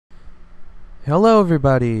Hello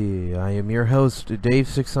everybody, I am your host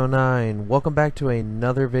Dave609. Welcome back to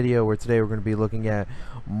another video where today we're going to be looking at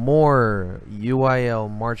more UIL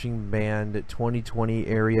Marching Band 2020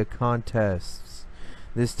 area contests.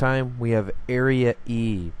 This time we have Area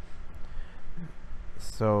E.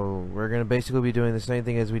 So we're going to basically be doing the same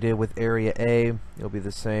thing as we did with Area A. It'll be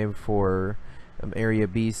the same for Area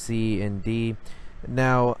B, C, and D.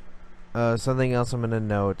 Now something else I'm going to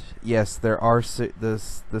note. Yes, there are the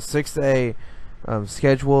 6A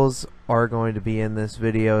schedules are going to be in this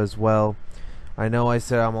video as well. I know I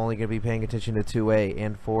said I'm only going to be paying attention to 2A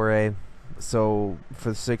and 4A. So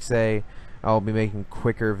for 6A, I'll be making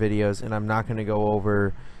quicker videos, and I'm not going to go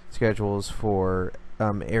over schedules for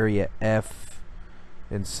Area F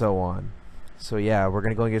and so on. So yeah, we're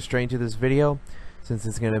going to go and get straight into this video, since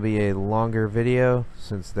it's going to be a longer video,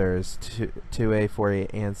 since there's 2A, 4A,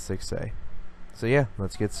 and 6A. So yeah,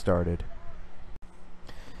 let's get started.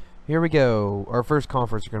 Here we go. Our first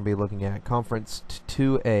conference we're going to be looking at, Conference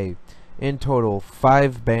 2A. In total,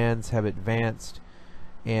 5 bands have advanced,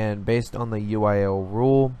 and based on the UIL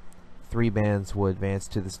rule, 3 bands will advance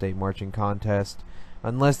to the state marching contest,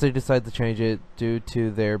 unless they decide to change it due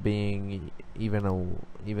to there being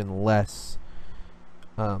even less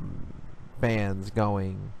bands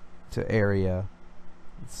going to area.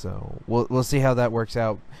 So we'll see how that works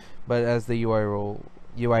out. But as the UIL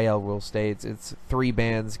rule states, it's 3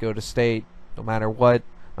 bands go to state no matter what,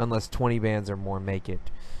 unless 20 bands or more make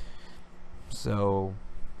it. So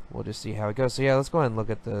we'll just see how it goes. So yeah, let's go ahead and look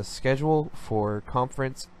at the schedule for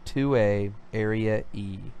Conference 2A Area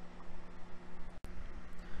E.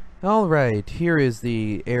 Alright, here is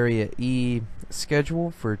the Area E schedule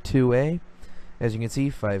for 2A. As you can see,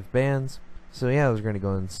 5 bands. So yeah, we're going to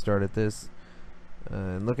go and start at this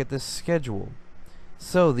and look at this schedule.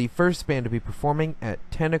 So the first band to be performing at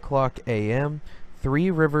 10 o'clock a.m.,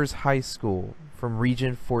 Three Rivers High School from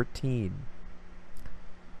Region 14.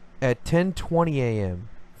 At 10:20 a.m.,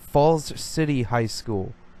 Falls City High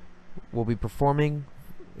School will be performing,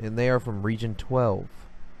 and they are from Region 12.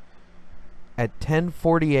 At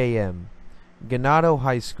 10:40 a.m., Ganado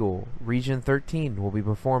High School, Region 13, will be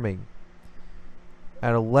performing.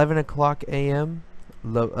 At 11 o'clock a.m.,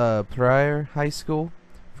 Pryor High School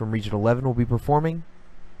from Region 11 will be performing.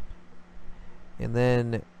 And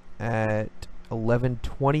then at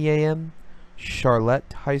 11:20 a.m.,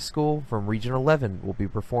 Charlotte High School from Region 11 will be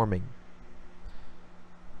performing.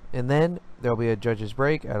 And then there will be a judge's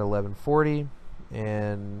break at 11:40,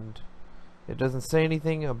 and it doesn't say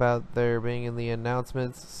anything about there being in the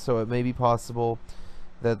announcements, so it may be possible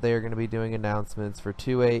that they are going to be doing announcements for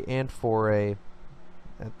 2A and 4A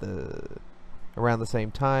at around the same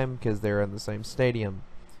time, because they're in the same stadium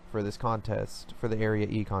for this contest, for the Area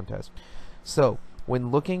E contest. So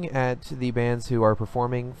when looking at the bands who are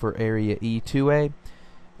performing for Area E 2A,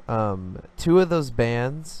 2 of those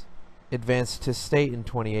bands advanced to state in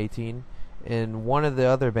 2018, and one of the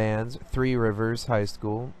other bands, Three Rivers High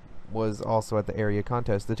School, was also at the area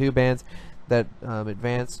contest. The 2 bands that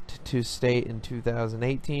advanced to state in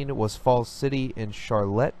 2018 was Falls City and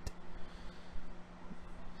Charlotte.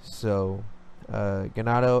 So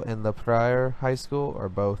Ganado and La Pryor High School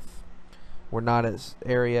were not at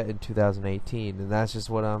area in 2018, and that's just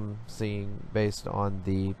what I'm seeing based on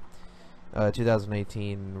the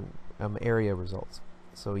 2018 area results.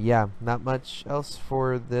 So yeah, not much else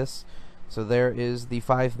for this. So there is the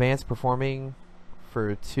 5 bands performing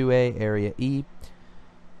for 2A Area E,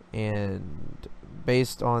 and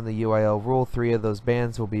based on the UIL rule, 3 of those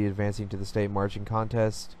bands will be advancing to the state marching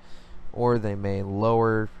contest, or they may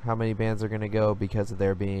lower how many bands are going to go because of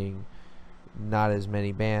there being not as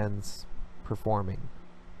many bands performing.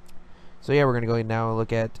 So yeah, we're going to go now and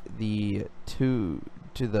look at the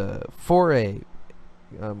 4A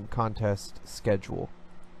contest schedule.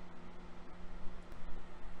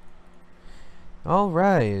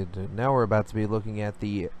 Alright, now we're about to be looking at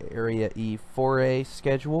the Area E 4A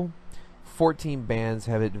schedule. 14 bands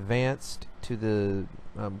have advanced to the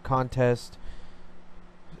contest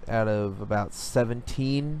out of about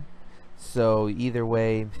 17. So either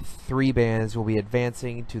way, 3 bands will be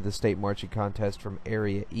advancing to the state marching contest from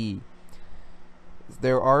Area E.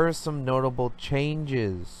 There are some notable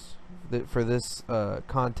changes for this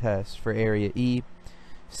contest for Area E,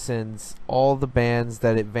 since all the bands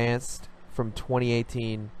that advanced from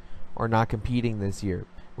 2018 are not competing this year,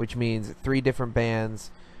 which means 3 different bands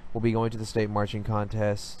will be going to the state marching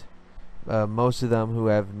contest. Most of them who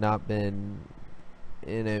have not been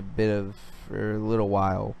in for a little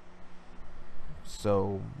while.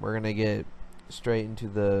 So we're gonna get straight into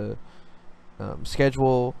the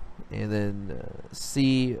schedule and then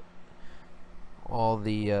see all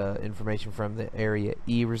the information from the Area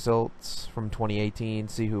E results from 2018,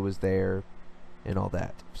 see who was there, and all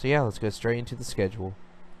that. So yeah, let's go straight into the schedule.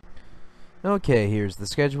 Okay, here's the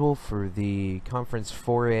schedule for the Conference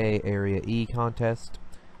 4A Area E contest.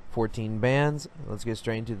 14 bands. Let's get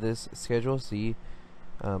straight into this schedule, see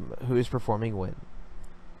who is performing when.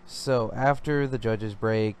 So after the judges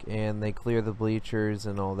break and they clear the bleachers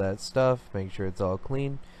and all that stuff, make sure it's all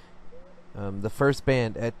clean. The first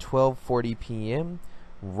band at 12:40 p.m.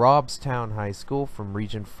 Robstown High School from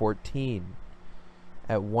Region 14.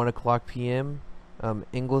 At 1 o'clock p.m.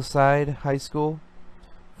 Ingleside High School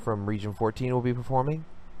from Region 14 will be performing.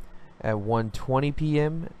 At 1:20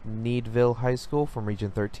 p.m. Needville High School from Region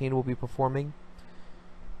 13 will be performing.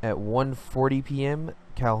 At 1:40 p.m.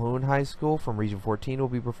 Calhoun High School from Region 14 will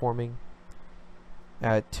be performing.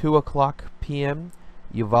 At 2 o'clock p.m.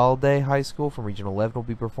 Uvalde High School from Region 11 will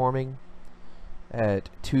be performing. At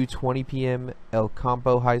 2:20 p.m. El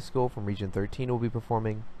Campo High School from Region 13 will be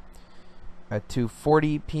performing. At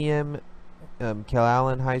 2:40 p.m.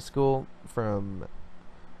 Calallen High School from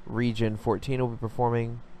Region 14 will be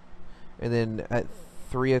performing. And then at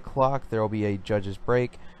 3 o'clock there will be a judge's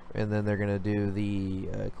break, and then they're going to do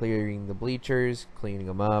the clearing the bleachers, cleaning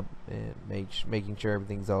them up, and making sure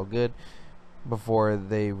everything's all good before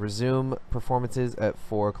they resume performances at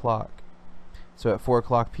 4 o'clock. So at 4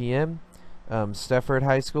 o'clock p.m. Stefford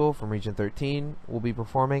High School from Region 13 will be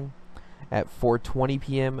performing. At 4:20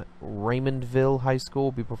 p.m. Raymondville High School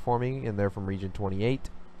will be performing, and they're from Region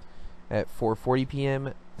 28. At 4:40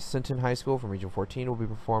 p.m. Sinton High School from Region 14 will be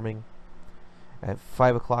performing. At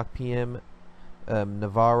 5 o'clock p.m.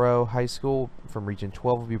 Navarro High School from Region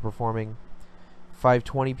 12 will be performing.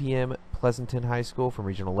 5:20 p.m. Pleasanton High School from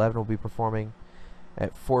Region 11 will be performing.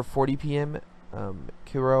 At 4:40 p.m.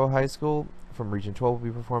 Cuero High School from Region 12 will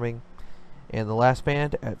be performing. And the last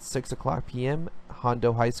band at 6 o'clock p.m.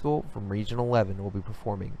 Hondo High School from Region 11 will be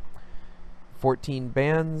performing. 14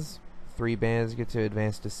 bands, 3 bands get to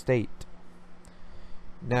advance to state.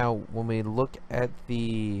 Now, when we look at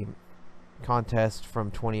the contest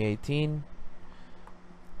from 2018,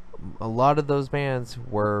 a lot of those bands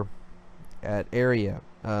were at area.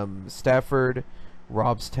 Stafford,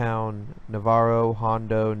 Robstown, Navarro,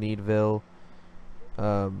 Hondo, Needville,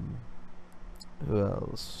 who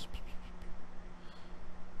else?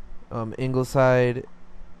 Ingleside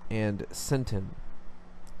and Sinton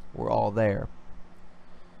were all there.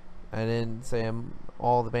 I didn't say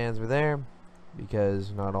all the bands were there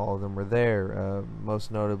because not all of them were there. Most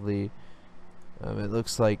notably, it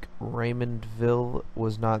looks like Raymondville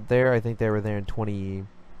was not there. I think they were there in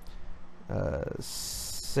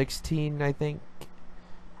 2016, I think,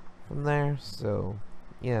 from there. So,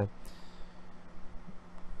 yeah.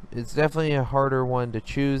 It's definitely a harder one to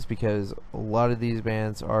choose because a lot of these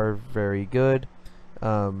bands are very good.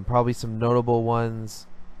 Probably some notable ones.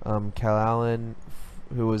 Calallen,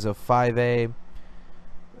 who was a 5A.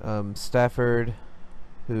 Stafford,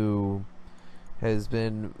 who has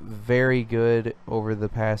been very good over the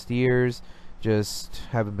past years, just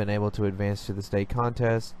haven't been able to advance to the state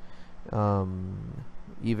contest. Even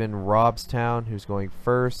Robstown, who's going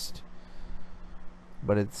first,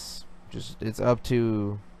 but it's up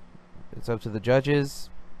to the judges,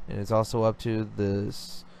 and it's also up to the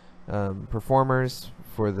performers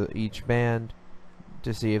for each band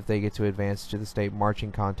to see if they get to advance to the state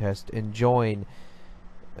marching contest and join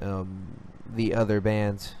the other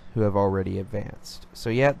bands who have already advanced. So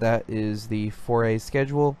yeah, that is the 4A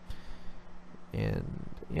schedule, and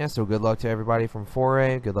yeah, so good luck to everybody from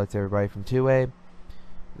 4A, good luck to everybody from 2A.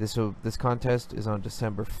 This contest is on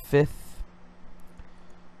December 5th,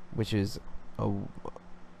 which is I'm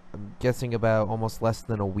guessing about almost less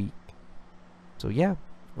than a week. So yeah,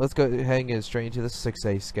 let's go ahead and get straight into the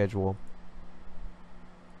 6A schedule.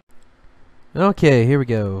 Okay, here we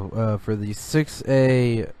go. For the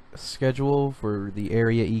 6A schedule for the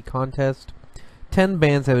Area E contest, 10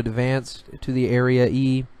 bands have advanced to the Area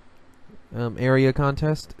E area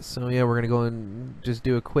contest. So yeah, we're gonna go and just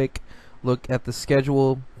do a quick look at the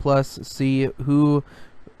schedule, plus see who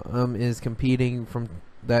is competing from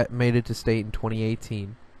that made it to state in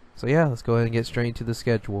 2018. So yeah, let's go ahead and get straight into the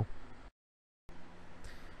schedule.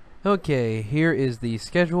 Okay, here is the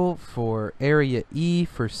schedule for Area E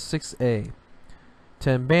for 6A.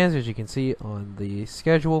 10 bands, as you can see on the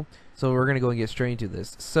schedule. So we're going to go and get straight into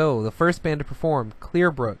this. So the first band to perform,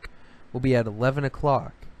 Clearbrook, will be at 11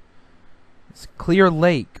 o'clock. Clear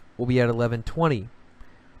Lake will be at 11:20.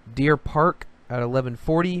 Deer Park at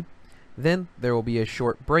 11:40. Then there will be a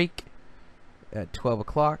short break at 12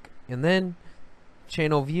 o'clock. And then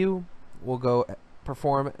Channel View will go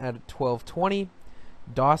perform at 12:20.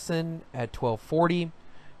 Dawson at 12:40,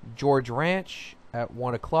 George Ranch at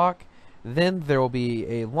 1 o'clock. Then there will be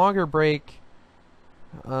a longer break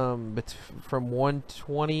from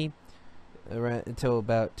 1:20 until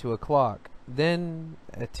about 2 o'clock. Then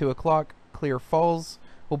at 2 o'clock, Clear Falls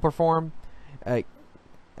will perform. At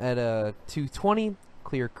 2:20,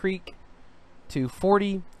 Clear Creek.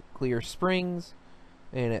 2:40, Clear Springs.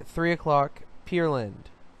 And at 3 o'clock, Pearland.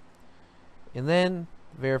 And then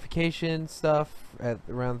verification stuff at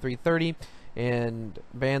around 3:30, and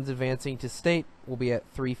bands advancing to state will be at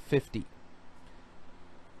 3:50.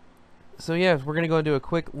 So yeah, we're going to go and do a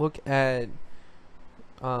quick look at,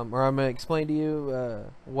 or I'm going to explain to you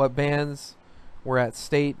what bands were at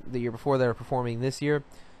state the year before that are performing this year.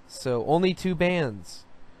 So only 2 bands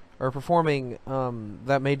are performing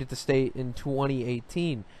that made it to state in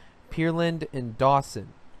 2018, Pearland and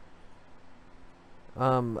Dawson.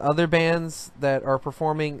 Other bands that are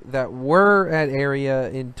performing that were at area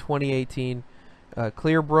in 2018,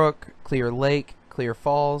 Clearbrook, Clear Lake, Clear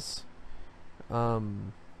Falls.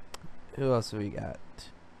 Who else have we got?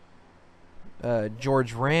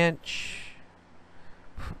 George Ranch,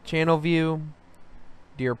 Channelview,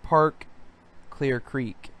 Deer Park, Clear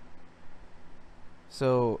Creek.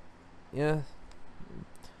 So, yeah,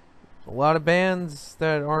 a lot of bands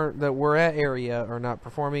that were at area are not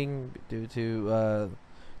performing due to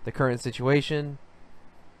the current situation.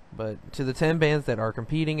 But to the 10 bands that are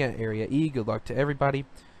competing at Area E, good luck to everybody.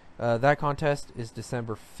 That contest is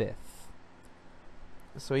December 5th.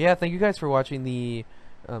 So yeah, thank you guys for watching the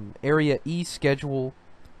Area E schedule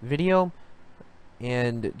video.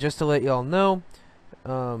 And just to let y'all know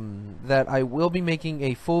that I will be making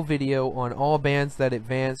a full video on all bands that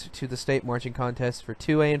advanced to the state marching contest for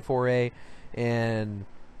 2A and 4A. And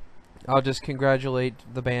I'll just congratulate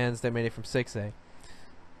the bands that made it from 6A.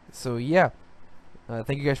 So yeah.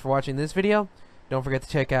 Thank you guys for watching this video. Don't forget to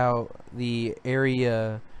check out the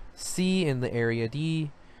Area C and the Area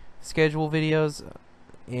D schedule videos.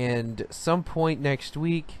 And some point next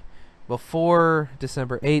week, before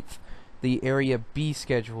December 8th, the Area B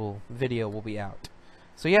schedule video will be out.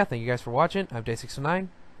 So yeah, thank you guys for watching. I'm Day609.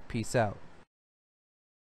 Peace out.